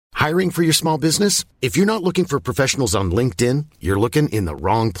Hiring for your small business? If you're not looking for professionals on LinkedIn, you're looking in the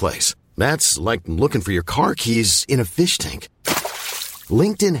wrong place. That's like looking for your car keys in a fish tank.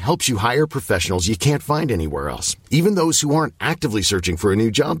 LinkedIn helps you hire professionals you can't find anywhere else, even those who aren't actively searching for a new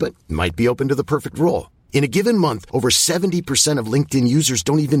job but might be open to the perfect role. In a given month, over 70% of LinkedIn users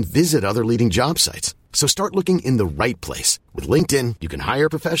don't even visit other leading job sites. So start looking in the right place. With LinkedIn, you can hire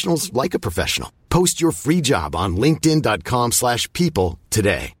professionals like a professional. Post your free job on linkedin.com/people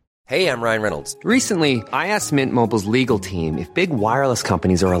today. Hey, I'm Ryan Reynolds. Recently, I asked Mint Mobile's legal team if big wireless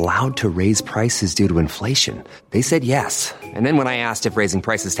companies are allowed to raise prices due to inflation. They said yes. And then when I asked if raising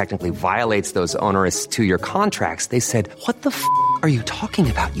prices technically violates those onerous 2-year contracts, they said, "What the f*** are you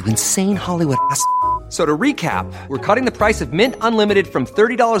talking about, you insane Hollywood ass?" So to recap, we're cutting the price of Mint Unlimited from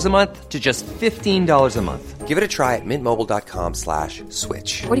 $30 a month to just $15 a month. Give it a try at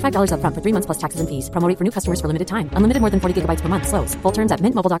mintmobile.com/switch. $45 up front for 3 months plus taxes and fees. Promo rate for new customers for limited time. Unlimited more than 40 gigabytes per month. Slows full terms at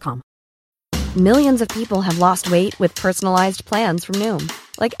mintmobile.com. Millions of people have lost weight with personalized plans from Noom.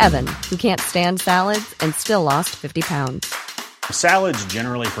 Like Evan, who can't stand salads and still lost 50 pounds. Salads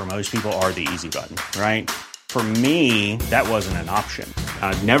generally for most people are the easy button, right? For me, that wasn't an option.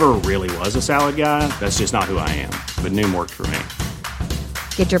 I never really was a salad guy. That's just not who I am. But Noom worked for me.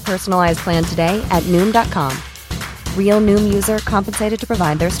 Get your personalized plan today at Noom.com. Real Noom user compensated to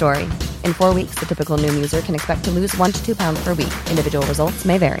provide their story. In 4 weeks, the typical Noom user can expect to lose 1 to 2 pounds per week. Individual results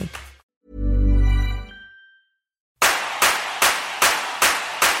may vary.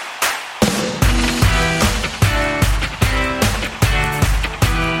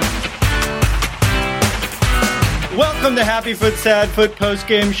 Welcome to Happy Foot, Sad Foot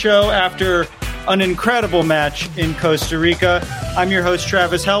post-game show after an incredible match in Costa Rica. I'm your host,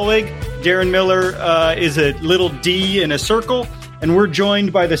 Travis Hellwig. Darren Miller is a little D in a circle, and we're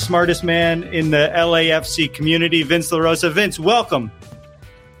joined by the smartest man in the LAFC community, Vince Rosa. Vince, welcome.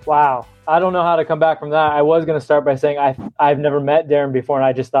 Wow. I don't know how to come back from that. I was going to start by saying I've never met Darren before, and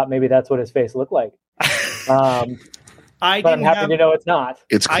I just thought maybe that's what his face looked like. But I'm happy to know it's not.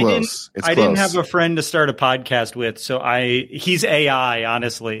 It's close. I didn't have a friend to start a podcast with, so he's AI,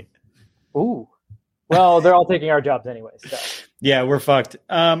 honestly. Ooh. Well, they're all taking our jobs anyway. So. Yeah, we're fucked.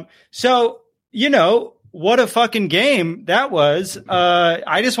 So, what a fucking game that was.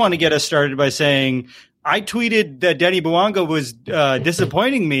 I just want to get us started by saying I tweeted that Denny Bouanga was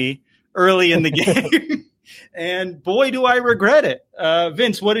disappointing me early in the game. And boy, do I regret it.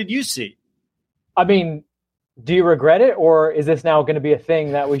 Vince, what did you see? I mean, do you regret it, or is this now going to be a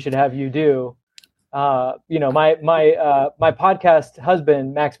thing that we should have you do? My podcast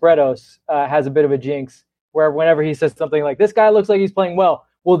husband, Max Bredos, has a bit of a jinx where whenever he says something like, this guy looks like he's playing well,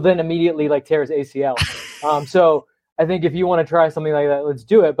 we'll then immediately tear his ACL. So I think if you want to try something like that, let's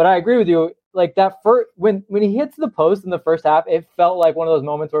do it. But I agree with you. Like that first, when he hits the post in the first half, it felt like one of those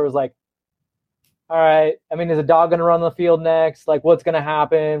moments where it was like, all right, I mean, is a dog going to run the field next? Like, what's going to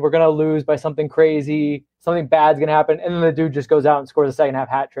happen? We're going to lose by something crazy. Something bad's going to happen. And then the dude just goes out and scores a second half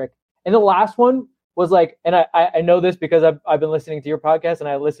hat trick. And the last one was like, and I know this because I've been listening to your podcast and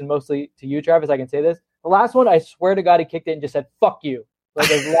I listen mostly to you, Travis. I can say this. The last one, I swear to God, he kicked it and just said, fuck you. Like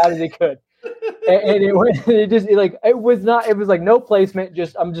as loud as he could. And it was like no placement.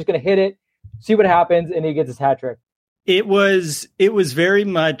 I'm just going to hit it, see what happens. And he gets his hat trick. It was very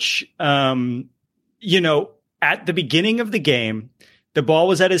much, at the beginning of the game, the ball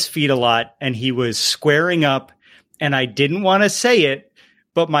was at his feet a lot and he was squaring up, and I didn't want to say it,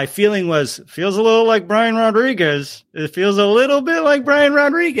 but my feeling feels a little like Brian Rodriguez. It feels a little bit like Brian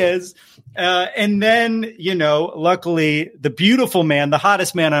Rodriguez. And then, luckily the beautiful man, the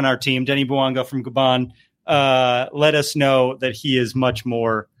hottest man on our team, Denny Bouanga from Gabon, let us know that he is much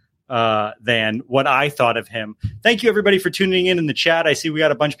more than what I thought of him. Thank you, everybody, for tuning in the chat. I see we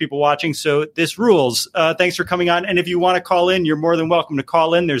got a bunch of people watching, so this rules. Thanks for coming on. And if you want to call in, you're more than welcome to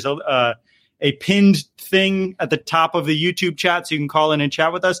call in. There's a pinned thing at the top of the YouTube chat, so you can call in and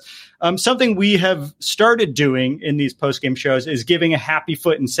chat with us. Something we have started doing in these post-game shows is giving a happy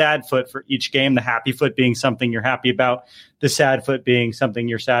foot and sad foot for each game, the happy foot being something you're happy about, the sad foot being something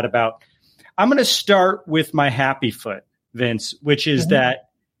you're sad about. I'm going to start with my happy foot, Vince, which is that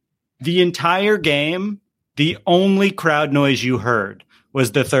the entire game, the only crowd noise you heard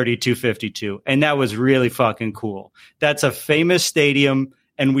was the 3252. And that was really fucking cool. That's a famous stadium,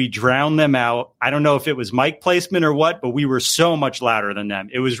 and we drowned them out. I don't know if it was mic placement or what, but we were so much louder than them.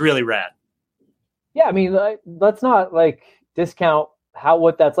 It was really rad. Yeah, I mean, let's not discount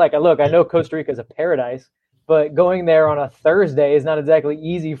what that's like. Look, I know Costa Rica is a paradise, but going there on a Thursday is not exactly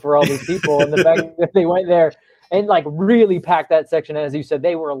easy for all these people. And the fact that they went there and really packed that section, as you said,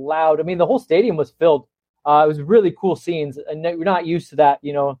 they were loud. I mean, the whole stadium was filled. It was really cool scenes, and we're not used to that,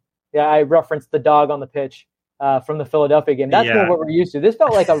 Yeah, I referenced the dog on the pitch from the Philadelphia game. That's more what we're used to. This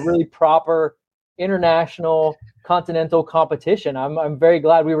felt like a really proper international continental competition. I'm very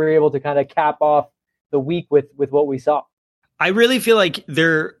glad we were able to kind of cap off the week with what we saw. I really feel like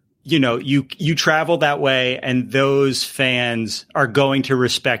you travel that way, and those fans are going to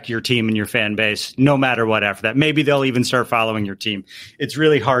respect your team and your fan base no matter what after that. Maybe they'll even start following your team. It's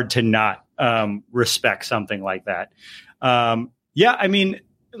really hard to not respect something like that. That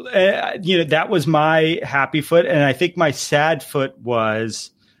was my happy foot. And I think my sad foot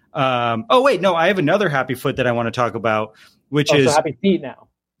was, I have another happy foot that I want to talk about, which is happy feet now.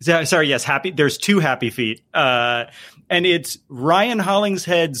 Sorry. Yes. Happy. There's two happy feet. And it's Ryan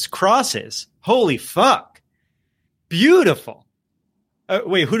Hollingshead's crosses. Holy fuck. Beautiful.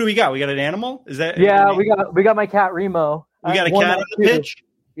 Wait, who do we got? We got an animal? Is that? Yeah, we got my cat Remo. We got a cat on the pitch?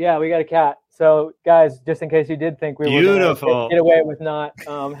 Yeah, we got a cat. So, guys, just in case you did think we were going to get away with not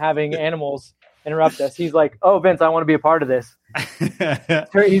having animals interrupt us, he's like, "Oh, Vince, I want to be a part of this."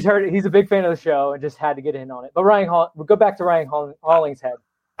 He's a big fan of the show and just had to get in on it. But we'll go back to Ryan Hollingshead.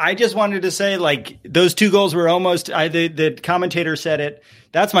 I just wanted to say, like, those two goals were almost. The commentator said it.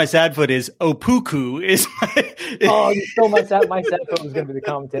 That's my sad foot. Is Opoku is my? Oh, you stole my sad foot was going to be the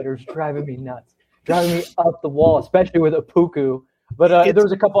commentator. It's driving me nuts, driving me up the wall, especially with Opoku. But there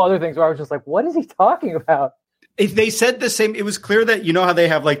was a couple other things where I was just like, what is he talking about? If they said the same, it was clear that, you know how they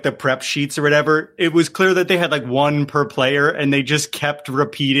have like the prep sheets or whatever. It was clear that they had like one per player and they just kept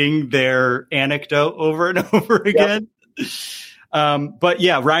repeating their anecdote over and over again. Yep. But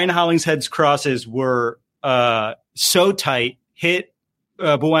yeah, Ryan Hollingshead's crosses were so tight, hit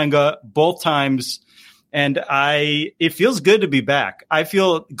Buenga both times. And it feels good to be back. I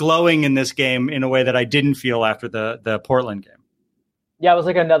feel glowing in this game in a way that I didn't feel after the Portland game. Yeah, it was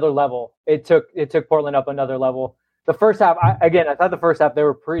like another level. It took Portland up another level. The first half, I thought the first half they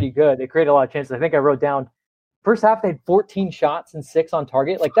were pretty good. They created a lot of chances. I think I wrote down first half they had 14 shots and 6 on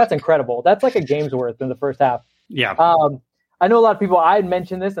target. Like, that's incredible. That's like a game's worth in the first half. Yeah. I know a lot of people. I had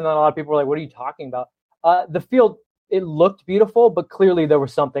mentioned this, and then a lot of people were like, "What are you talking about?" The field, it looked beautiful, but clearly there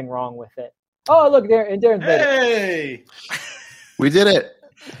was something wrong with it. Oh, look there, and Darren's made it. Hey, we did it.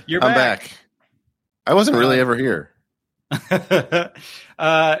 I'm back. I wasn't really ever here.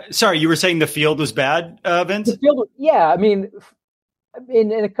 Sorry, you were saying the field was bad, Vince? The field, yeah. I mean, in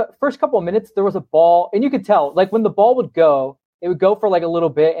the first couple of minutes, there was a ball, and you could tell, like, when the ball would go, it would go for like a little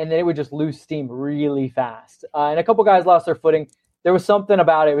bit, and then it would just lose steam really fast. And a couple guys lost their footing. There was something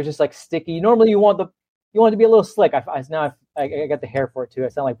about it. It was just like sticky. Normally, you want it to be a little slick. I got the hair for it too. I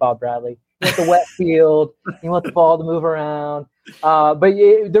sound like Bob Bradley. You want the wet field. You want the ball to move around. But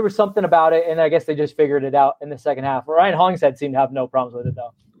there was something about it, and I guess they just figured it out in the second half. Ryan Hollingshead seemed to have no problems with it,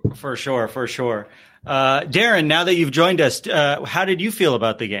 though. For sure. Darren, now that you've joined us, how did you feel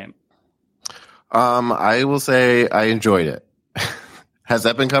about the game? I will say I enjoyed it. Has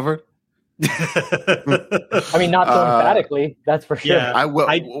that been covered? I mean, not so emphatically, that's for sure. Yeah,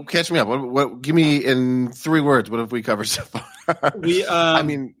 catch me up. What? Give me in 3 words. What have we covered so far?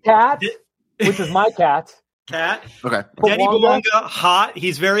 Cat, which is my cat. Cat. Okay. Denny Buenga, hot.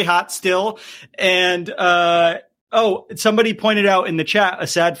 He's very hot still. And somebody pointed out in the chat, a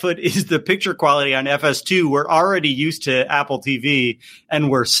sad foot is the picture quality on FS2. We're already used to Apple TV,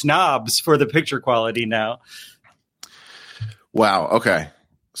 and we're snobs for the picture quality now. Wow. Okay.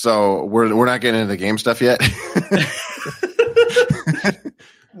 So we're not getting into the game stuff yet.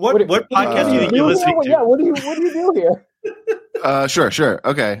 What podcast do you think you're listening to? Yeah. What do you do here? Sure.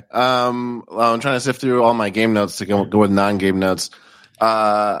 Okay. I'm trying to sift through all my game notes to go with non-game notes.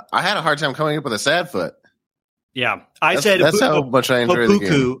 I had a hard time coming up with a sad foot. Yeah, that's how much I enjoy the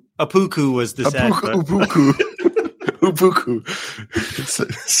game. Apuku was the sad foot. Upuku.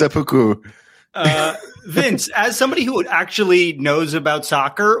 Seppuku. Vince, as somebody who actually knows about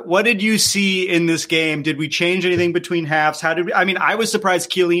soccer, what did you see in this game? Did we change anything between halves? I was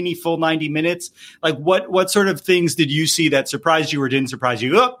surprised Chiellini full 90 minutes. Like, what sort of things did you see that surprised you or didn't surprise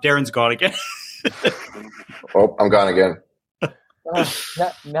you? Oh, Darren's gone again. Oh, I'm gone again.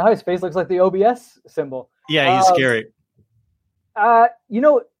 Now his face looks like the OBS symbol. Yeah, he's scary.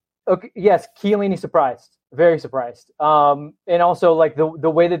 Okay, yes, Chiellini surprised. Very surprised. And also, like, the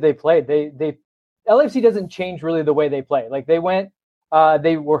way that they played, they LAFC doesn't change really the way they play. Like, they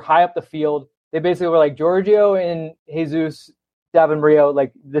were high up the field. They basically were like, Giorgio and Jesus Davinrio,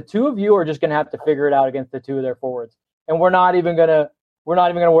 like, the two of you are just going to have to figure it out against the two of their forwards. And we're not even going to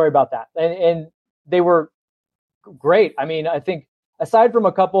worry about that. And they were great. I mean, I think aside from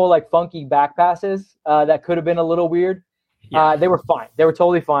a couple like funky back passes that could have been a little weird, they were fine. They were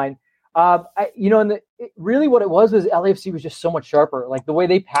totally fine. Really what it was LAFC was just so much sharper. Like the way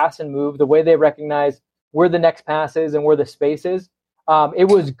they pass and move, the way they recognize where the next pass is and where the space is. It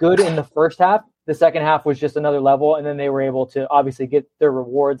was good in the first half. The second half was just another level, and then they were able to obviously get their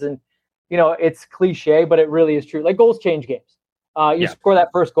rewards. And, it's cliche, but it really is true. Like goals change games. You score that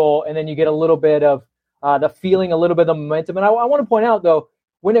first goal, and then you get a little bit of the feeling, a little bit of momentum. And I want to point out, though,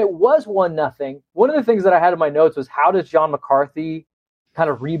 when it was 1-0, one of the things that I had in my notes was how does John McCarthy kind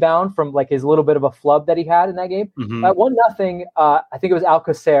of rebound from like his little bit of a flub that he had in that game. At 1-0, I think it was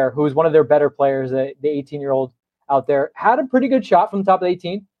Alcacer, who was one of their better players, the 18-year-old out there, had a pretty good shot from the top of the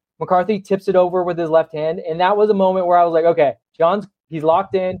 18. McCarthy tips it over with his left hand, and that was a moment where I was like, okay, he's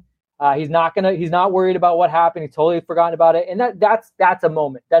locked in. He's not worried about what happened. He's totally forgotten about it, and that's a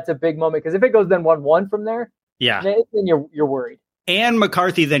moment. That's a big moment because if it goes then 1-1 from there, then you're worried. And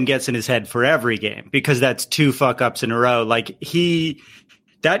McCarthy then gets in his head for every game because that's 2 fuck ups in a row. Like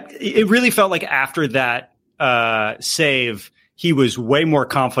it really felt like after that save, he was way more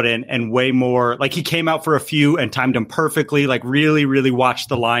confident and way more like he came out for a few and timed them perfectly, like really, really watched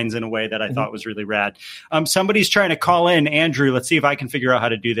the lines in a way that I thought was really rad. Somebody's trying to call in Andrew. Let's see if I can figure out how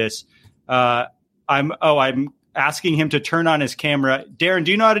to do this. I'm asking him to turn on his camera. Darren,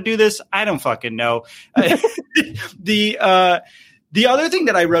 do you know how to do this? I don't fucking know. The other thing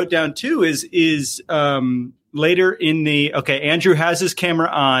that I wrote down too is later in Andrew has his camera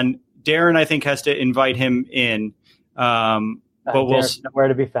on. Darren, I think, has to invite him in. But Darren's nowhere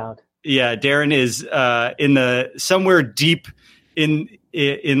to be found. Yeah, Darren is in the somewhere deep in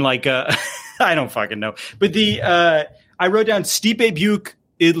like a I don't fucking know. But I wrote down Stipe Buke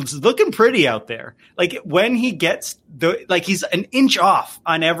is looking pretty out there. Like when he gets he's an inch off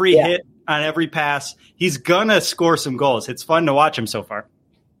on every hit, on every pass. He's gonna score some goals. It's fun to watch him so far.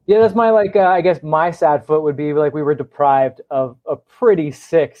 Yeah, that's my I guess my sad foot would be like we were deprived of a pretty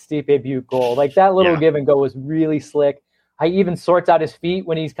sick Stipe Buke goal. Like that little give and go was really slick. He even sorts out his feet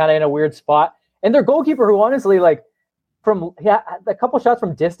when he's kind of in a weird spot. And their goalkeeper, who honestly, a couple shots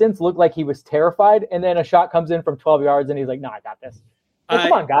from distance looked like he was terrified. And then a shot comes in from 12 yards and he's like, "No, I got this." Like,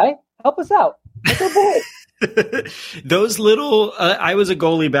 come on, guy, help us out. That's our boy. Those little, I was a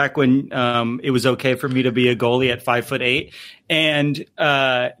goalie back when it was okay for me to be a goalie at 5'8", and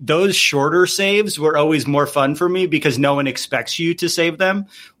those shorter saves were always more fun for me because no one expects you to save them.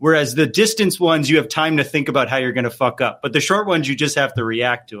 Whereas the distance ones, you have time to think about how you're going to fuck up, but the short ones, you just have to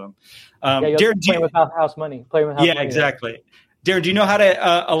react to them. Darren, playing with house money. Exactly. Darren, do you know how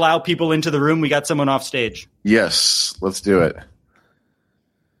to allow people into the room? We got someone off stage. Yes, let's do it.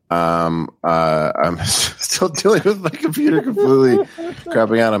 I'm still dealing with my computer completely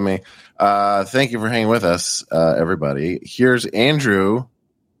crapping out on me. Thank you for hanging with us, everybody. Here's Andrew.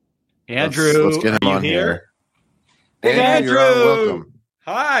 Let's get him on here. Andrew, you're welcome.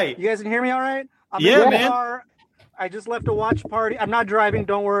 Hi. You guys can hear me all right? I'm in the man. Car. I just left a watch party. I'm not driving,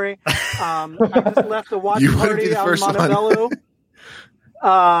 don't worry. I just left a watch party out in Montebello.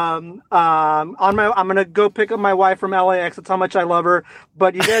 I'm gonna go pick up my wife from LAX. That's how much I love her.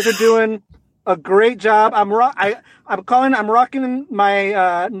 But you guys are doing a great job. I'm rocking my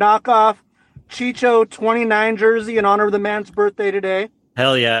knockoff Chicho 29 jersey in honor of the man's birthday today.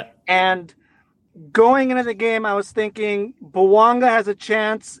 Hell yeah! And going into the game, I was thinking Bouanga has a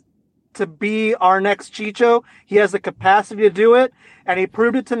chance to be our next Chicho. He has the capacity to do it, and he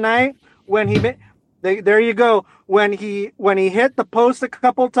proved it tonight when he. There you go. When he hit the post a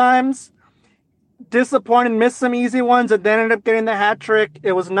couple times, disappointed, missed some easy ones, and then ended up getting the hat trick.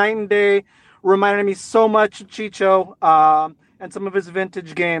 It was night and day. Reminded me so much of Chicho and some of his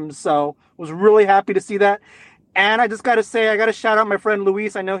vintage games. So was really happy to see that. And I just got to say, I got to shout out my friend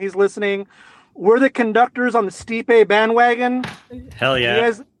Luis. I know he's listening. We're the conductors on the Stipe bandwagon. Hell yeah! You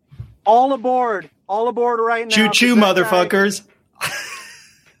guys, all aboard right now. Choo choo, motherfuckers.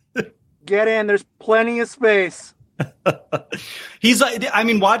 Get in. There's plenty of space. He's like, I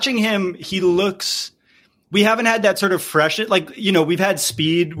mean, watching him, he looks, we haven't had that sort of fresh, we've had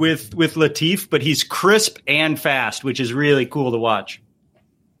speed with Latif, but he's crisp and fast, which is really cool to watch.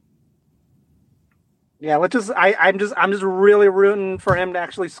 Yeah, I'm just really rooting for him to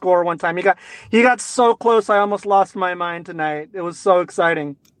actually score one time. He got so close, I almost lost my mind tonight. It was so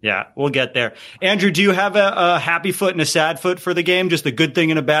exciting. Yeah, we'll get there. Andrew, do you have a happy foot and a sad foot for the game? Just a good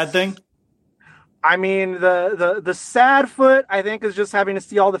thing and a bad thing? I mean, the sad foot, I think, is just having to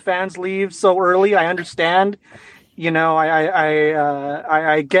see all the fans leave so early. I understand,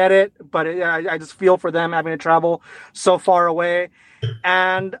 I get it, but I just feel for them having to travel so far away.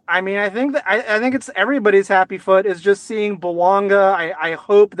 And I mean, I think it's everybody's happy foot is just seeing Bouanga. I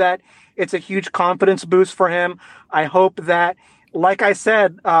hope that it's a huge confidence boost for him. I hope that like I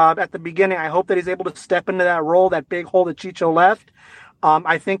said at the beginning, I hope that he's able to step into that role, that big hole that Chicho left.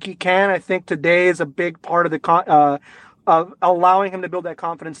 I think he can. I think today is a big part of the of allowing him to build that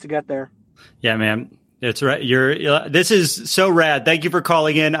confidence to get there. Yeah, man. That's right. This is so rad. Thank you for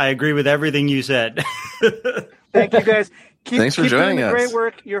calling in. I agree with everything you said. Thank you, guys. Thanks for joining doing us. Great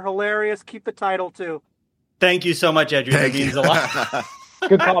work. You're hilarious. Keep the title too. Thank you so much, Edgar. That means a lot.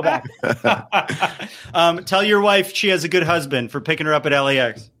 Good callback. Tell your wife she has a good husband for picking her up at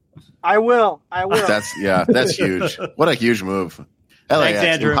LAX. I will. That's huge. What a huge move. LAX, Thanks,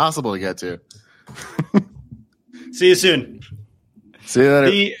 Andrew. Impossible to get to. See you soon. See you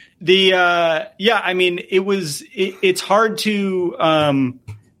later. I mean, it's hard to, I'm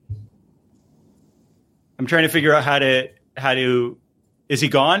trying to figure out how to, is he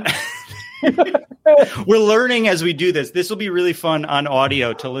gone? We're learning as we do this. This will be really fun on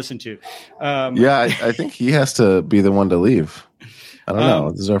audio to listen to. I think he has to be the one to leave. I don't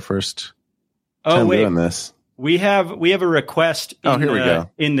know. This is our first time doing this. We have a request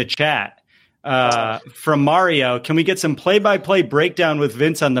in the chat. From Mario, can we get some play-by-play breakdown with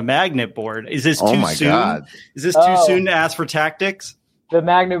Vince on the magnet board? Is this too soon? God. Is this too soon to ask for tactics? The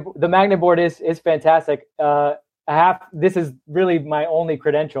magnet board is fantastic. This is really my only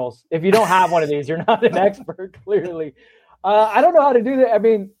credentials. If you don't have one of these, you're not an expert. Clearly, I don't know how to do that. I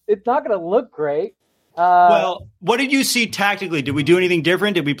mean, it's not going to look great. Well, what did you see tactically? Did we do anything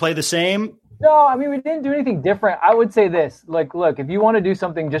different? Did we play the same? No, I mean, we didn't do anything different. I would say this, look, if you want to do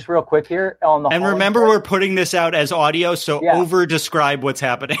something just real quick here on the and remember, we're putting this out as audio, so over describe what's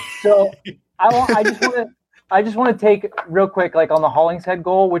happening. So I just want to take real quick, like on the Hollingshead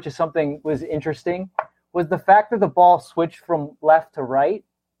goal, which is something was interesting, was the fact that the ball switched from left to right,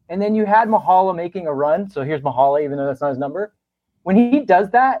 and then you had Mahala making a run. So here's Mahala, even though that's not his number. When he does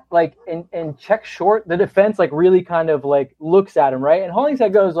that, like and checks short, the defense like really kind of like looks at him, right? And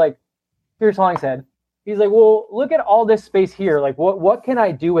Hollingshead goes like, here's Hollingshead. He's like, well, look at all this space here. Like, what can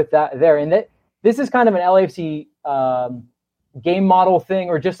I do with that there? And this is kind of an LAFC game model thing,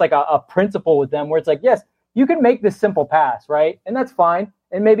 or just like a principle with them, where it's like, yes, you can make this simple pass, right? And that's fine.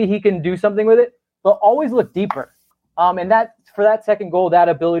 And maybe he can do something with it, but always look deeper. And that for that second goal, that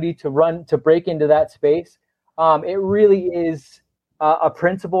ability to run, to break into that space, it really is a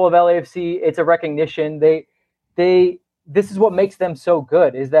principle of LAFC. It's a recognition. This is what makes them so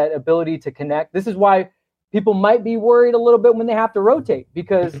good, is that ability to connect. This is why people might be worried a little bit when they have to rotate,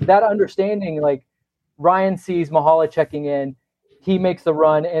 because that understanding, like Ryan sees Mahala checking in, he makes the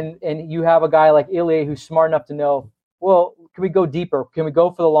run, and you have a guy like Ilya who's smart enough to know, well, can we go deeper? Can we go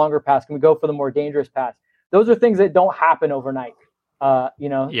for the longer pass? Can we go for the more dangerous pass? Those are things that don't happen overnight. I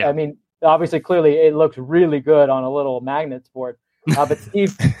mean, obviously, clearly it looks really good on a little magnets board, but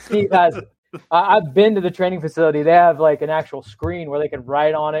Steve has – I've been to the training facility. They have like an actual screen where they can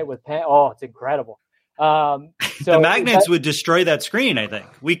write on it with pen. Oh, it's incredible. So the magnets would destroy that screen, I think.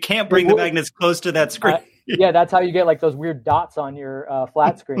 We can't bring the magnets close to that screen. Yeah, that's how you get like those weird dots on your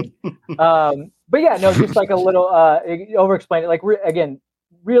flat screen. But yeah, no, just like a little over-explain it. Like, again,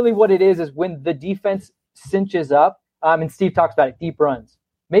 really what it is when the defense cinches up, and Steve talks about it, deep runs.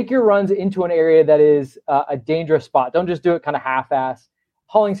 Make your runs into an area that is a dangerous spot. Don't just do it kind of half-ass.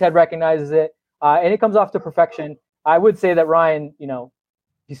 Hollingshead recognizes it, and it comes off to perfection. I would say that Ryan,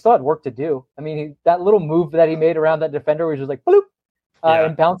 he still had work to do. I mean, that little move that he made around that defender, which was like bloop,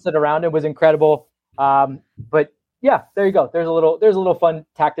 and bounced it around it, was incredible. But yeah, there you go. There's a little fun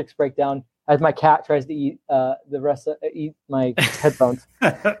tactics breakdown as my cat tries to eat eat my headphones.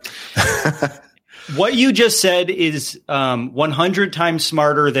 What you just said is 100 times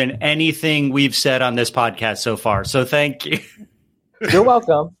smarter than anything we've said on this podcast so far. So thank you. You're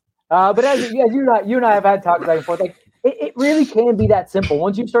welcome. But as you and I have had talks back and forth, like it really can be that simple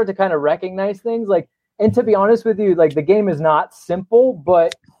once you start to kind of recognize things. Like, and to be honest with you, like the game is not simple,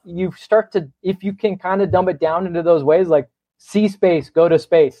 but you start to, if you can kind of dumb it down into those ways, like see space, go to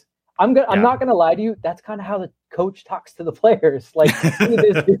space. I'm not gonna lie to you. That's kind of how the coach talks to the players. Like, do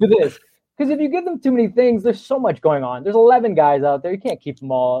this, do this. Because if you give them too many things, there's so much going on. There's 11 guys out there. You can't keep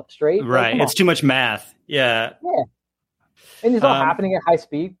them all straight. Right. It's too much math. Yeah. Yeah. And it's all happening at high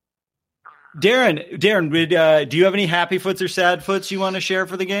speed. Darren, do you have any happy foots or sad foots you want to share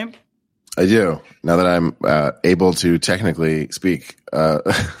for the game? I do. Now that I'm able to technically speak, but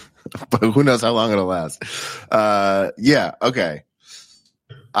who knows how long it'll last. Yeah. Okay.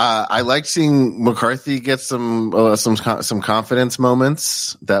 I liked seeing McCarthy get some confidence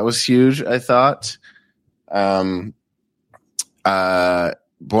moments. That was huge, I thought. Bouanga's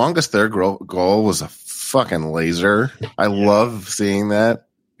third goal was a fucking laser. I love seeing that.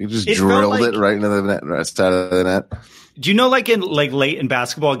 He just drilled it right into the net, right side of the net. Do you know, like in late in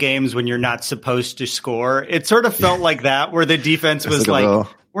basketball games when you're not supposed to score, it sort of felt like that, where the defense was like,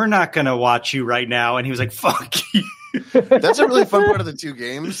 we're not going to watch you right now. And he was like, fuck you. That's a really fun part of the 2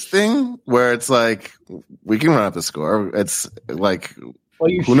 games thing, where it's like, we can run up the score. It's like, who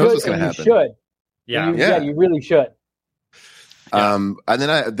knows what's going to happen? You should. Yeah. You really should. And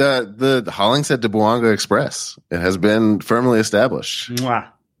then the Hollingshead to Bouanga Express, it has been firmly established. Mwah.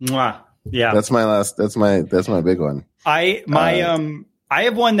 Mwah. Yeah. That's my big one. I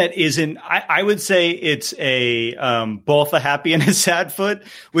have one that isn't, I would say it's a, both a happy and a sad foot,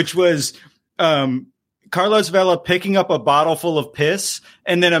 which was, Carlos Vela picking up a bottle full of piss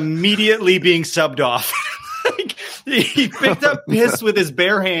and then immediately being subbed off. Like, he picked up piss with his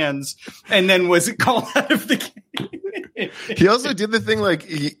bare hands and then was called out of the game. He also did the thing, like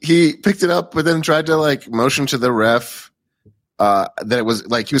he picked it up, but then tried to like motion to the ref that it was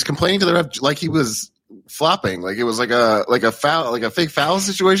like he was complaining to the ref like he was flopping, like it was like a foul, like a fake foul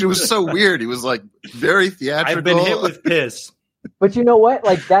situation. It was so weird. He was like very theatrical. I've been hit with piss. But you know what?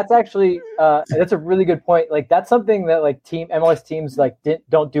 Like that's actually that's a really good point. Like that's something that like MLS teams like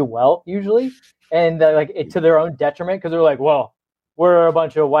don't do well usually, and to their own detriment, because they're like, well, we're a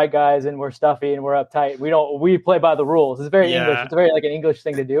bunch of white guys and we're stuffy and we're uptight. We play by the rules. It's very English. It's a very like an English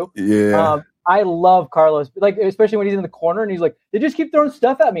thing to do. Yeah. I love Carlos, like especially when he's in the corner and he's like, they just keep throwing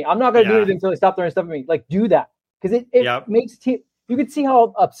stuff at me. I'm not going to do anything until they stop throwing stuff at me. Like do that, because it makes you could see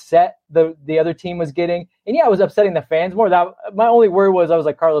how upset the other team was getting. And yeah, it was upsetting the fans more. That my only worry was, I was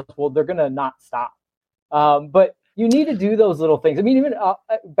like, Carlos, well, they're going to not stop. But you need to do those little things. I mean, even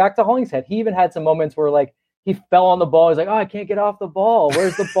back to Hollingshead, he even had some moments where like he fell on the ball. He's like, oh, I can't get off the ball.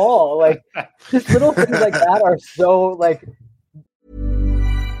 Where's the ball? Like just little things like that are so like.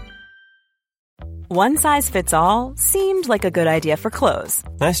 One size fits all seemed like a good idea for clothes.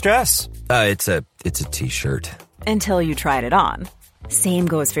 Nice dress. It's a t-shirt. Until you tried it on. Same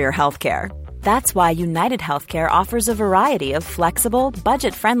goes for your healthcare. That's why United Healthcare offers a variety of flexible,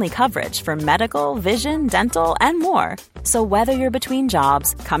 budget-friendly coverage for medical, vision, dental, and more. So whether you're between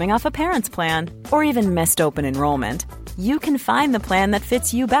jobs, coming off a parent's plan, or even missed open enrollment, you can find the plan that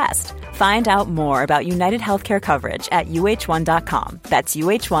fits you best. Find out more about United Healthcare coverage at uh1.com. That's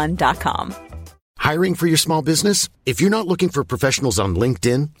uh1.com. Hiring for your small business? If you're not looking for professionals on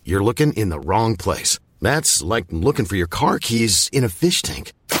LinkedIn, you're looking in the wrong place. That's like looking for your car keys in a fish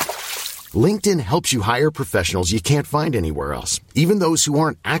tank. LinkedIn helps you hire professionals you can't find anywhere else, even those who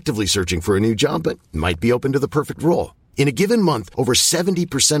aren't actively searching for a new job but might be open to the perfect role. In a given month, over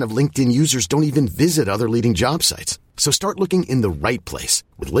 70% of LinkedIn users don't even visit other leading job sites. So start looking in the right place.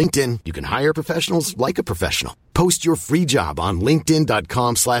 With LinkedIn, you can hire professionals like a professional. Post your free job on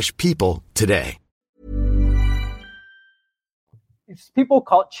linkedin.com/people today. People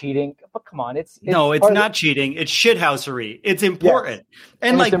call it cheating, but come on, it's not cheating. It's shithousery. It's important,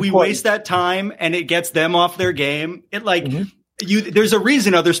 and like we waste that time, and it gets them off their game. It like there's a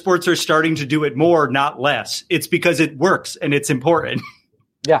reason other sports are starting to do it more, not less. It's because it works and it's important.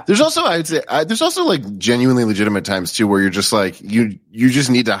 Yeah. There's also, I'd say, there's also like genuinely legitimate times too, where you're just like you just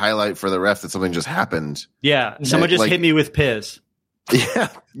need to highlight for the ref that something just happened. Yeah, someone just hit me with piss. Yeah,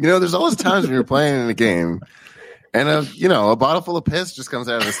 there's always times when you're playing in a game. And a bottle full of piss just comes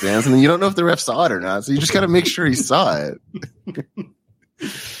out of the stands, and then you don't know if the ref saw it or not. So you just got to make sure he saw it.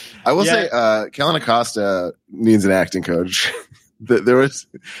 I will say, Kellen Acosta needs an acting coach. There was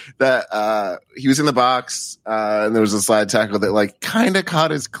that he was in the box, and there was a slide tackle that like kind of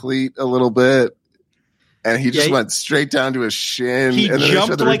caught his cleat a little bit, and he just went straight down to his shin. He and then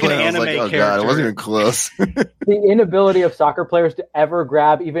jumped like an anime character. character. God, it wasn't even close. The inability of soccer players to ever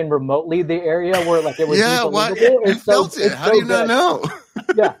grab even remotely the area where like it was unbelievable. It felt it. How do you not know?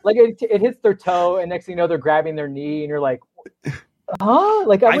 Yeah, like it hits their toe, and next thing you know, they're grabbing their knee, and you're like, huh?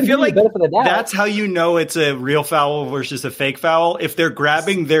 Like I feel like that's how you know it's a real foul versus a fake foul. If they're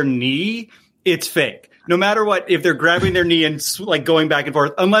grabbing their knee, it's fake. No matter what, if they're grabbing their knee and like going back and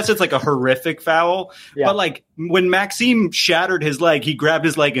forth, unless it's like a horrific foul. Yeah. But like when Maxime shattered his leg, he grabbed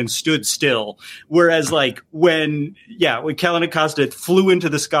his leg and stood still. Whereas like when Kellen Acosta flew into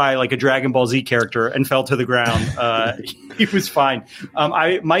the sky like a Dragon Ball Z character and fell to the ground, he was fine.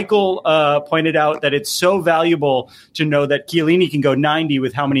 Michael pointed out that it's so valuable to know that Chiellini can go 90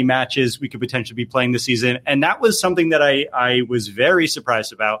 with how many matches we could potentially be playing this season. And that was something that I was very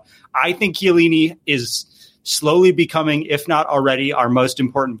surprised about. I think Chiellini is slowly becoming, if not already, our most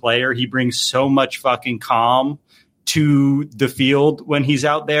important player. He brings so much fucking calm to the field when he's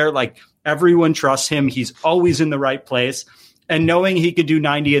out there. Like everyone trusts him. He's always in the right place. And knowing he could do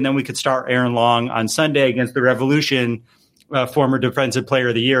 90 and then we could start Aaron Long on Sunday against the Revolution, former defensive player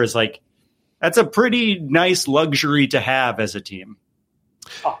of the year, is like, That's a pretty nice luxury to have as a team.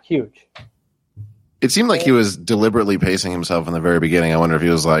 Oh, huge. It seemed like he was deliberately pacing himself in the very beginning. I wonder if he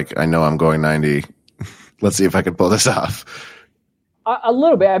was like, I know I'm going 90. Let's see if I can pull this off. A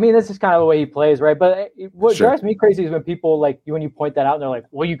little bit. I mean, this is kind of the way he plays, right? But what drives me crazy is when people when you point that out and they're like,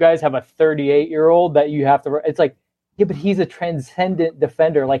 well, you guys have a 38-year-old that you have to – it's like, yeah, but he's a transcendent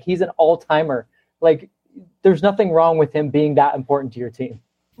defender. Like, he's an all-timer. Like, there's nothing wrong with him being that important to your team.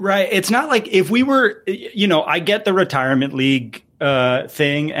 Right. It's not like if we were, I get the retirement league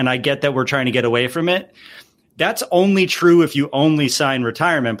thing, and I get that we're trying to get away from it. That's only true if you only sign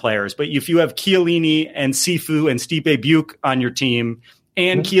retirement players. But if you have Chiellini and Sifu and Stipe Buke on your team,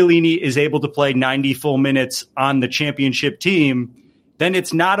 and Chiellini is able to play 90 full minutes on the championship team, then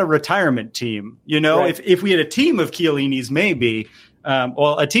it's not a retirement team. Right. If we had a team of Chiellinis, maybe,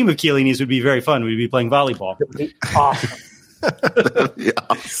 a team of Chiellinis would be very fun. We'd be playing volleyball. That'd be awesome. That'd be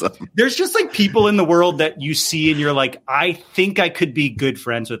awesome. There's just like people in the world that you see and you're like, I think I could be good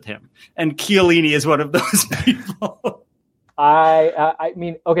friends with him. And Chiellini is one of those people. I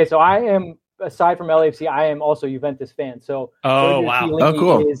mean, okay, so I am, aside from LAFC, I am also a Juventus fan. So wow. Chiellini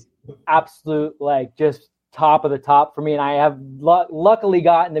cool. is absolute, just top of the top for me. And I have luckily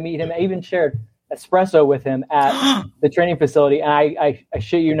gotten to meet him. I even shared espresso with him at the training facility. And I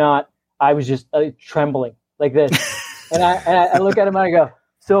shit you not, I was just trembling like this. And I look at him and I go,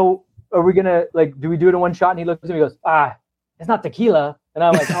 so are we going to, do we do it in one shot? And he looks at me and goes, it's not tequila. And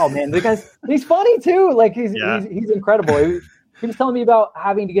I'm like, oh, man, he's funny, too. He's incredible. He was telling me about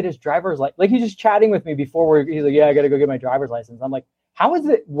having to get his driver's license. He's just chatting with me before he's like, yeah, I got to go get my driver's license. I'm like, how is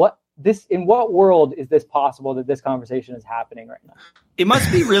it, in what world is this possible that this conversation is happening right now? It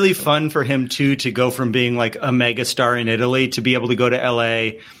must be really fun for him, too, to go from being a megastar in Italy to be able to go to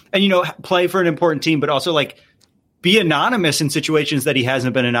LA and, play for an important team, but also be anonymous in situations that he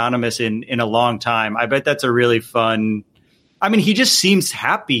hasn't been anonymous in a long time. I bet that's a really fun. I mean, he just seems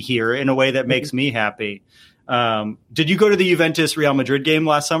happy here in a way that makes me happy. Did you go to the Juventus Real Madrid game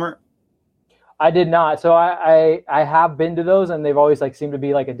last summer? I did not. So I have been to those, and they've always seemed to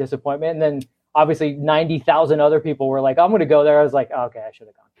be a disappointment. And then obviously 90,000 other people were like, I'm going to go there. I was like, oh, okay, I should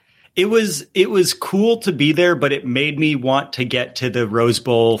have gone. It was cool to be there, but it made me want to get to the Rose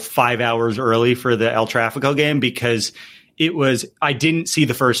Bowl 5 hours early for the El Tráfico game because I didn't see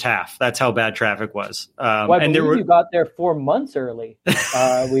the first half. That's how bad traffic was. You got there 4 months early,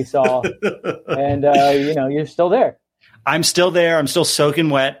 we saw, and you're still there. I'm still there. I'm still soaking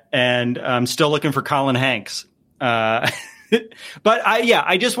wet, and I'm still looking for Colin Hanks. But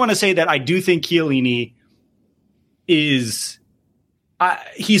I just want to say that I do think Chiellini is.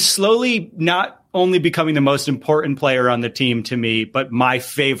 He's slowly not only becoming the most important player on the team to me, but my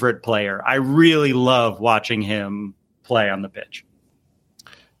favorite player. I really love watching him play on the pitch.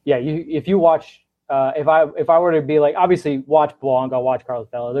 Yeah, if you watch, if I were to be obviously watch Bouanga, watch Carlos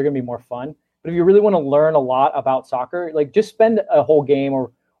Vela, they're going to be more fun. But if you really want to learn a lot about soccer, just spend a whole game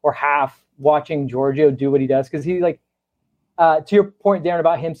or half watching Giorgio do what he does. Because he to your point, Darren,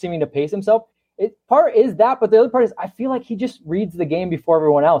 about him seeming to pace himself, part is that, but the other part is I feel like he just reads the game before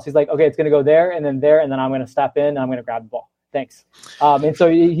everyone else. He's like, okay, it's going to go there, and then I'm going to step in, and I'm going to grab the ball. Thanks. And so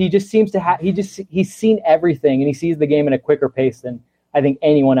he just seems to have he's seen everything, and he sees the game in a quicker pace than I think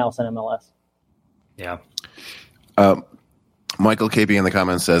anyone else in MLS. Yeah. Michael KP in the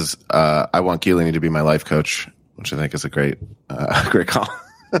comments says, I want Chiellini to be my life coach, which I think is a great call.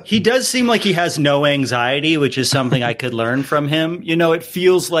 He does seem like he has no anxiety, which is something I could learn from him. It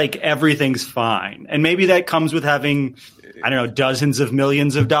feels like everything's fine. And maybe that comes with having, I don't know, dozens of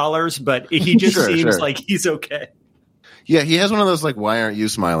millions of dollars, but he just seems like he's okay. Yeah, he has one of those, why aren't you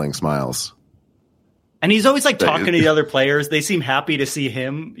smiling smiles? And he's always talking to the other players. They seem happy to see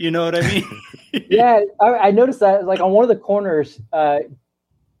him. You know what I mean? Yeah, I noticed that on one of the corners,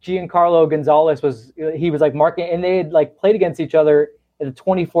 Giancarlo Gonzalez was marking, and they had played against each other in the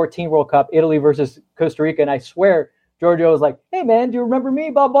 2014 World Cup, Italy versus Costa Rica. And I swear, Giorgio was like, hey, man, do you remember me?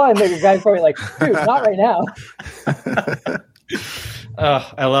 Blah, blah. And the guy's probably like, dude, not right now.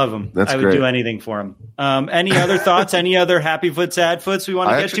 I love him. I would do anything for him. Any other thoughts? Any other happy foot, sad foots we want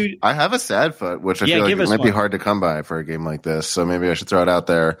to get to? I have a sad foot, which I feel like it might be hard to come by for a game like this. So maybe I should throw it out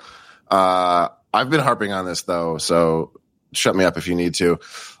there. I've been harping on this, though, so shut me up if you need to.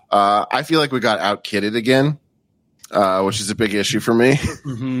 I feel like we got out-kidded again. Which is a big issue for me.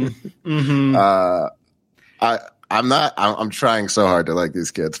 Mm-hmm. Mm-hmm. I'm trying so hard to like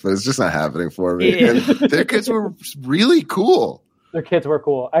these kids, but it's just not happening for me. Yeah. And their kids were really cool. Their kids were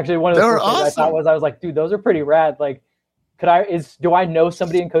cool. Actually, one of the first things I thought was, I was like, dude, those are pretty rad. do I know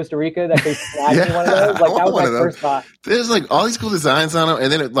somebody in Costa Rica that could snag me one of those? Like that was my first thought. There's like all these cool designs on them,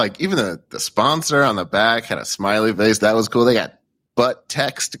 and then even the sponsor on the back had a smiley face. That was cool. They got butt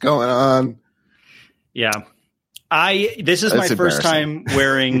text going on. Yeah. This is my first time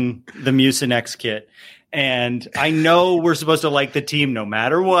wearing the Mucinex kit, and I know we're supposed to like the team no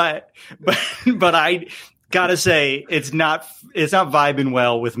matter what, but I gotta say it's not vibing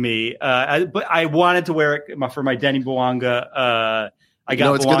well with me. But I wanted to wear it for my Denny Bouanga. I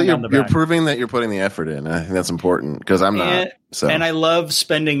got it's good that you're proving that you're putting the effort in. I think that's important because I'm not. So. And I love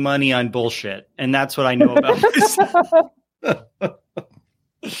spending money on bullshit, and that's what I know about this.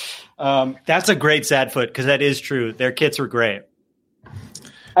 That's a great sad foot because that is true. Their kits were great.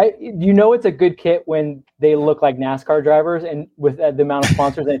 It's a good kit when they look like NASCAR drivers, and with the amount of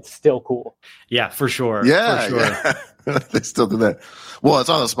sponsors, it's still cool. Yeah, for sure. Yeah, for sure. Yeah. They still do that. Well, it's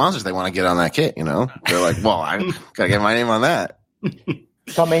all the sponsors they want to get on that kit. They're like, well, I gotta get my name on that.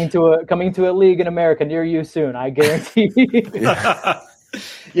 Coming to a league in America near you soon, I guarantee.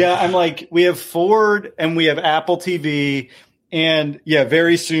 Yeah, I'm like, we have Ford and we have Apple TV. And yeah,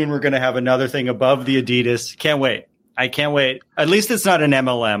 very soon we're going to have another thing above the Adidas. Can't wait. I can't wait. At least it's not an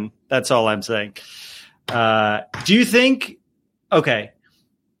MLM. That's all I'm saying. Do you think, okay.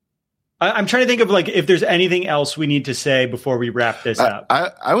 I'm trying to think of if there's anything else we need to say before we wrap this up.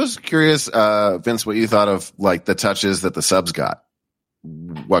 I was curious, Vince, what you thought of the touches that the subs got.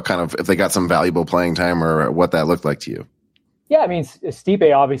 What kind of, if they got some valuable playing time or what that looked like to you. Yeah. I mean,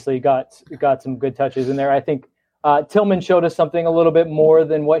 Stipe obviously got some good touches in there. I think, Tillman showed us something a little bit more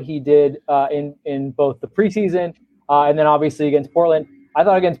than what he did in both the preseason and then obviously against Portland. I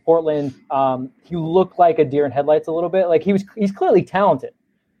thought against Portland, he looked like a deer in headlights a little bit. Like he's clearly talented,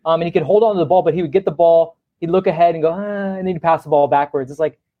 and he could hold on to the ball, but he would get the ball, he'd look ahead and go, and then he'd pass the ball backwards. It's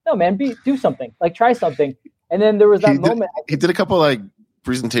like, no, man, do something, try something. And then there was that moment. He did a couple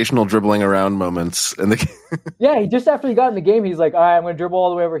presentational dribbling around moments in the Yeah, he just after he got in the game, he's like, all right, I'm going to dribble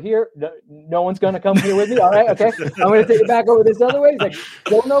all the way over here. No one's going to come here with me. All right, okay. I'm going to take it back over this other way. He's like,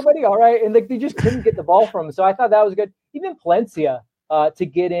 go nobody. All right. And they just couldn't get the ball from him. So I thought that was good. Even Palencia to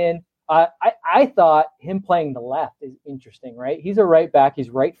get in. I thought him playing the left is interesting, right? He's a right back. He's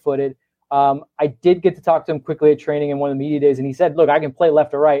right-footed. I did get to talk to him quickly at training in one of the media days, and he said, look, I can play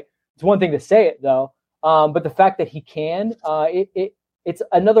left or right. It's one thing to say it, though. But the fact that he can, it's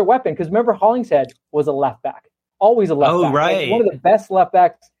another weapon. Because remember, Hollingshead was a left back, always a left back. Right. One of the best left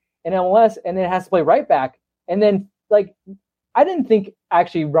backs in MLS, and then has to play right back. And then, I didn't think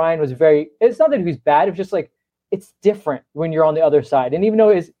actually Ryan was it's not that he was bad. It was just it's different when you're on the other side. And even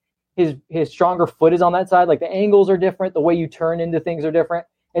though his stronger foot is on that side, the angles are different, the way you turn into things are different.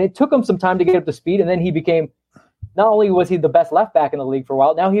 And it took him some time to get up to speed. And then he became, not only was he the best left back in the league for a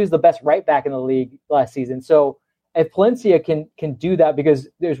while, now he was the best right back in the league last season. So if Palencia can do that, because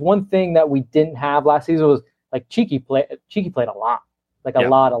there's one thing that we didn't have last season was Cheeky played a lot,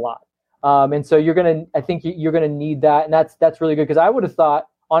 a lot. And so I think you're gonna need that, and that's really good, because I would have thought,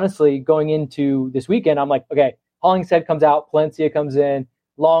 honestly, going into this weekend, I'm like, okay, Hollingshead comes out, Palencia comes in,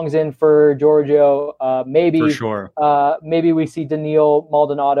 Long's in for Giorgio, maybe for sure. Maybe we see Daniil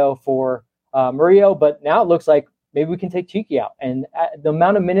Maldonado for Murillo, but now it looks like maybe we can take Cheeky out, and the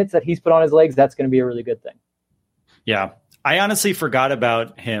amount of minutes that he's put on his legs, that's going to be a really good thing. Yeah. I honestly forgot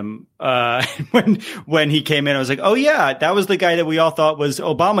about him when he came in. I was like, oh, yeah, that was the guy that we all thought was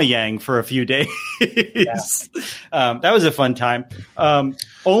Aubameyang for a few days. Yeah. That was a fun time.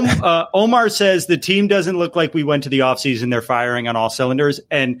 Omar says the team doesn't look like we went to the offseason. They're firing on all cylinders.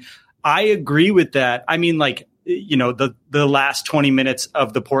 And I agree with that. I mean, the last 20 minutes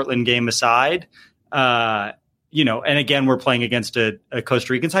of the Portland game aside, and again, we're playing against a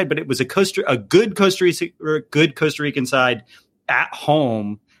Costa Rican side, but it was a good Costa Rican side at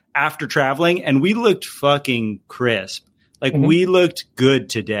home after traveling, and we looked fucking crisp. We looked good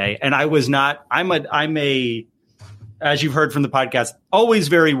today. And I'm as you've heard from the podcast, always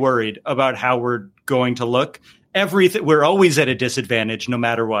very worried about how we're going to look. We're always at a disadvantage, no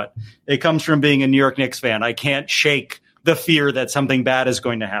matter what. It comes from being a New York Knicks fan. I can't shake the fear that something bad is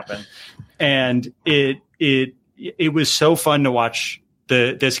going to happen. And it was so fun to watch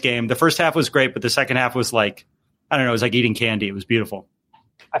this game. The first half was great, but the second half was I don't know, it was like eating candy. It was beautiful.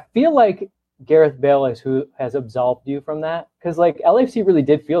 I feel like Gareth Bale is who has absolved you from that, because LAFC really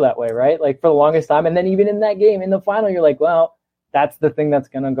did feel that way, right? For the longest time. And then even in that game, in the final, you're like, well, that's the thing that's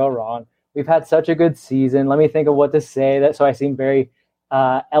going to go wrong. We've had such a good season. Let me think of what to say. So I seem very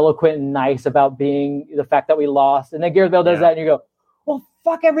eloquent and nice about being the fact that we lost. And then Gareth Bale does that, and you go, well,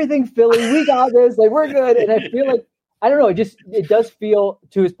 fuck everything, Philly. We got this. we're good. And I feel I don't know. It does feel,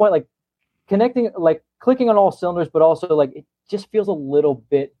 to his point, connecting, clicking on all cylinders, but also like it just feels a little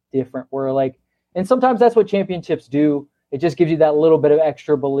bit different. Where like, and sometimes that's what championships do. It just gives you that little bit of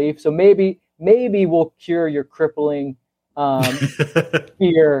extra belief. So maybe we'll cure your crippling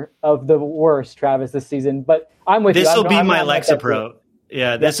fear of the worst, Travis, this season. But I'm with you. This will be my Lexapro.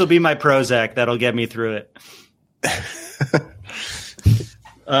 Yeah, this will be my Prozac. That'll get me through it.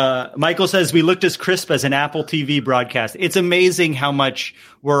 Michael says, we looked as crisp as an Apple TV broadcast. It's amazing how much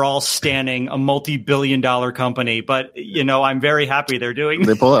we're all standing a multi-billion-dollar company, but I'm very happy they're doing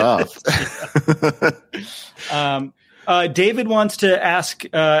They pull it off. David wants to ask,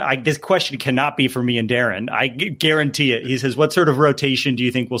 this question cannot be for me and Darren. I guarantee it. He says, what sort of rotation do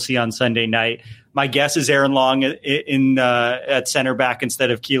you think we'll see on Sunday night? My guess is Aaron Long at center back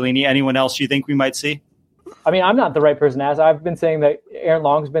instead of Chiellini. Anyone else you think we might see? I mean, I'm not the right person to ask. I've been saying that Aaron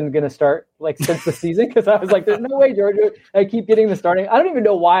Long's been going to start like since the season because I was like, there's no way, Giorgio. I keep getting the starting. I don't even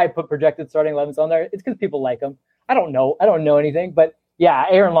know why I put projected starting 11s on there. It's because people like him. I don't know anything, but yeah,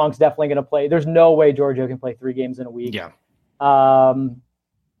 Aaron Long's definitely going to play. There's no way Giorgio can play 3 games in a week. Yeah.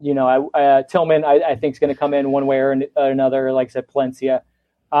 Tillman, I think is going to come in one way or another. Like I said, Palencia,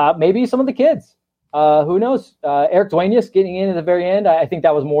 maybe some of the kids. Who knows? Eric Duenas getting in at the very end. I think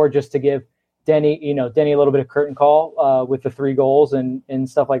that was more just to give Denny a little bit of curtain call with the 3 goals and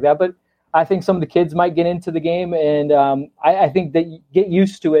stuff like that. But I think some of the kids might get into the game, and I think that you get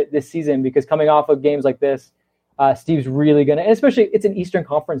used to it this season because coming off of games like this, Steve's really going to, especially it's an Eastern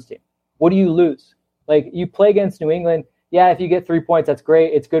Conference team. What do you lose? Like you play against New England. Yeah, if you get 3 points, that's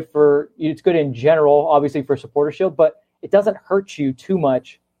great. It's good in general, obviously for Supporter Shield, but it doesn't hurt you too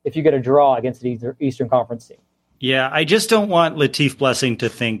much if you get a draw against an Eastern Conference team. Yeah, I just don't want Latif Blessing to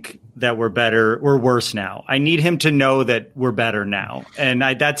think that we're better or worse now. I need him to know that we're better now. And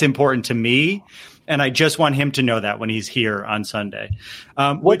that's important to me. And I just want him to know that when he's here on Sunday.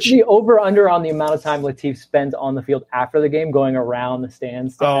 What's the over-under on the amount of time Latif spends on the field after the game going around the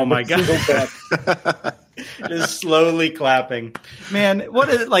stands? Oh, my God. Just slowly clapping. Man, what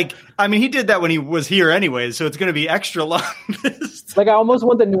is he did that when he was here anyways, so it's going to be extra long. Like, I almost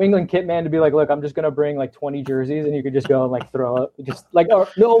want the New England kit man to be like, look, I'm just going to bring 20 jerseys and you could just go and throw it. Just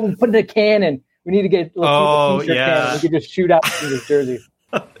no, put in a cannon. We need to get a t-shirt cannon. We could just shoot out his jerseys.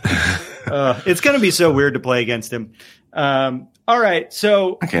 It's going to be so weird to play against him. All right.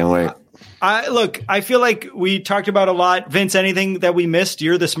 So I can't wait. I feel like we talked about a lot. Vince, anything that we missed?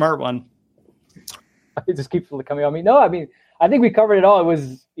 You're the smart one. It just keeps coming on me. No, I mean, I think we covered it all. It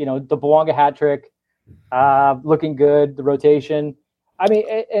was, the Bouanga hat trick, looking good, the rotation. I mean,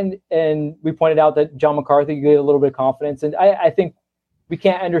 and we pointed out that John McCarthy gave a little bit of confidence. And I think we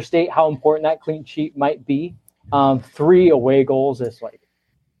can't understate how important that clean sheet might be. 3 away goals is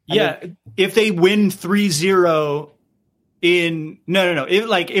if they win 3-0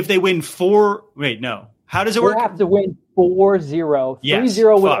 if they win 4, how does it work? We have to win 4-0. Yes,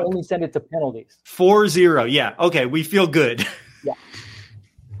 3-0 would only send it to penalties. 4-0. Yeah. Okay. We feel good. Yeah.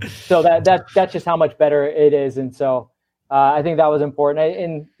 So that's just how much better it is. And so I think that was important.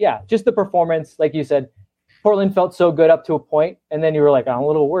 And just the performance, like you said, Portland felt so good up to a point, and then you were like, I'm a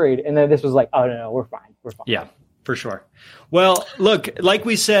little worried. And then this was like, oh, no, we're fine. We're fine. Yeah. For sure. Well, look, like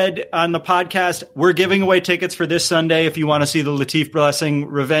we said on the podcast, we're giving away tickets for this Sunday. If you want to see the Latif Blessing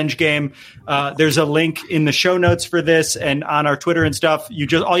revenge game, there's a link in the show notes for this and on our Twitter and stuff.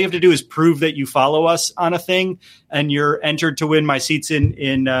 All you have to do is prove that you follow us on a thing, and you're entered to win my seats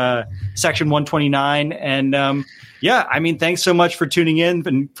in section 129. And thanks so much for tuning in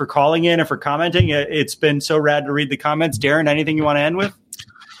and for calling in and for commenting. It's been so rad to read the comments. Darren, anything you want to end with?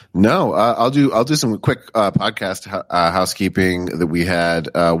 No, I'll do some quick podcast housekeeping. That we had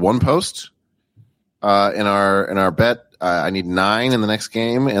 1 post in our bet. I need 9 in the next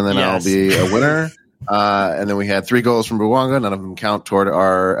game, and then I'll be a winner. And then we had 3 goals from Bouanga. None of them count toward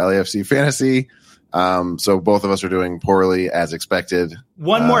our LAFC fantasy. So both of us are doing poorly as expected.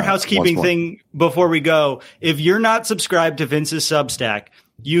 One more housekeeping thing before we go. If you're not subscribed to Vince's Substack,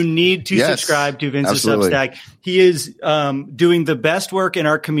 you need to subscribe to Vince's Substack. He is doing the best work in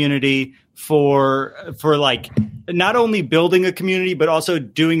our community for not only building a community, but also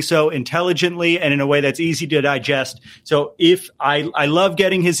doing so intelligently and in a way that's easy to digest. So if I love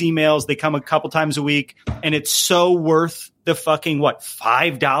getting his emails, they come a couple times a week, and it's so worth the fucking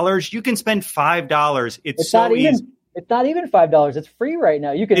 $5. You can spend $5. It's so easy. It's not even $5. It's free right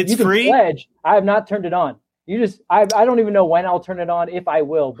now. You can free? Pledge. I have not turned it on. I don't even know when I'll turn it on, if I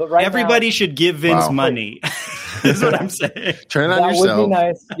will. But everybody should give Vince money. Is what I'm saying. Turn it on yourself. That would be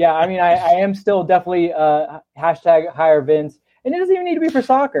nice. Yeah, I mean, I am still definitely hashtag hire Vince, and it doesn't even need to be for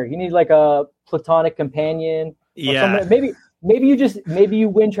soccer. You need a platonic companion. Yeah, maybe you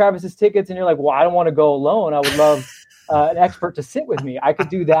win Travis's tickets and you're like, well, I don't want to go alone. I would love an expert to sit with me. I could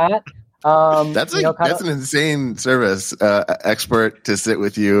do that. That's an insane service, expert to sit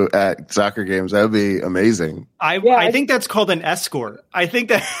with you at soccer games. That would be amazing. I think that's called an escort. I think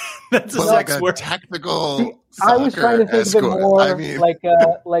that's a tactical. I was trying to think escort. Of it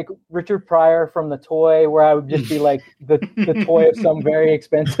more like Richard Pryor from The Toy, where I would just be like the toy of some very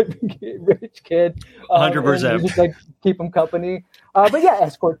expensive rich kid. 100%. Just like keep him company. But yeah,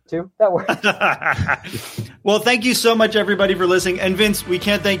 escort too. That works. Well, thank you so much, everybody, for listening. And Vince, we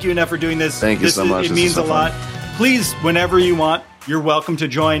can't thank you enough for doing this. Thank you so much. It means a lot. Please, whenever you want, you're welcome to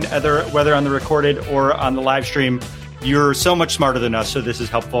join, whether on the recorded or on the live stream. You're so much smarter than us, so this is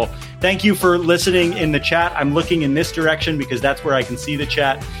helpful. Thank you for listening in the chat. I'm looking in this direction because that's where I can see the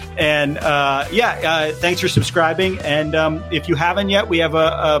chat. And thanks for subscribing. And if you haven't yet, we have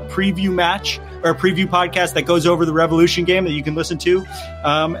a preview match or a preview podcast that goes over the Revolution game that you can listen to.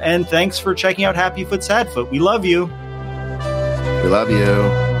 And thanks for checking out Happy Foot, Sad Foot. We love you. We love you.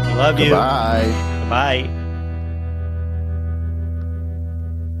 We love you. Bye. Bye.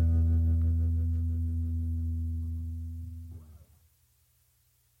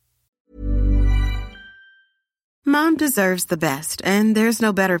 Mom deserves the best, and there's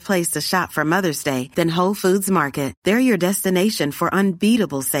no better place to shop for Mother's Day than Whole Foods Market. They're your destination for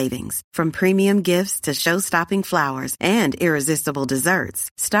unbeatable savings, from premium gifts to show-stopping flowers and irresistible desserts.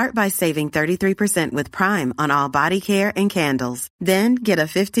 Start by saving 33% with Prime on all body care and candles. Then get a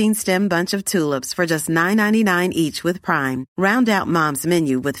 15-stem bunch of tulips for just $9.99 each with Prime. Round out Mom's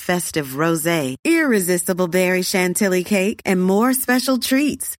menu with festive rosé, irresistible berry chantilly cake, and more special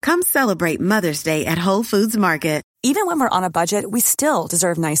treats. Come celebrate Mother's Day at Whole Foods Market. Even when we're on a budget, we still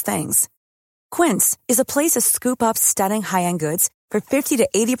deserve nice things. Quince is a place to scoop up stunning high-end goods for 50 to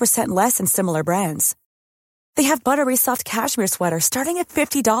 80% less than similar brands. They have buttery soft cashmere sweaters starting at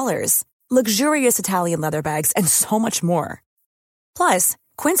 $50, luxurious Italian leather bags, and so much more. Plus,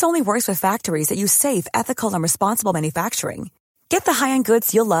 Quince only works with factories that use safe, ethical, and responsible manufacturing. Get the high-end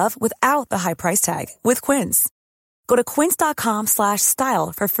goods you'll love without the high price tag with Quince. Go to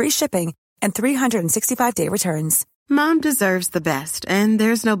quince.com/style for free shipping and 365-day returns. Mom deserves the best, and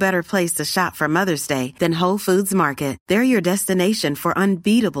there's no better place to shop for Mother's Day than Whole Foods Market. They're your destination for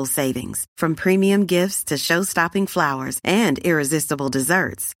unbeatable savings, from premium gifts to show-stopping flowers and irresistible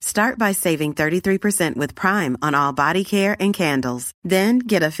desserts. Start by saving 33% with Prime on all body care and candles. Then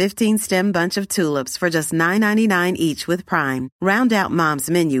get a 15-stem bunch of tulips for just $9.99 each with Prime. Round out Mom's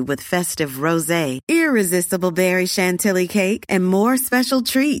menu with festive rosé, irresistible berry chantilly cake, and more special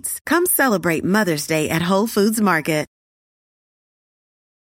treats. Come celebrate Mother's Day at Whole Foods Market.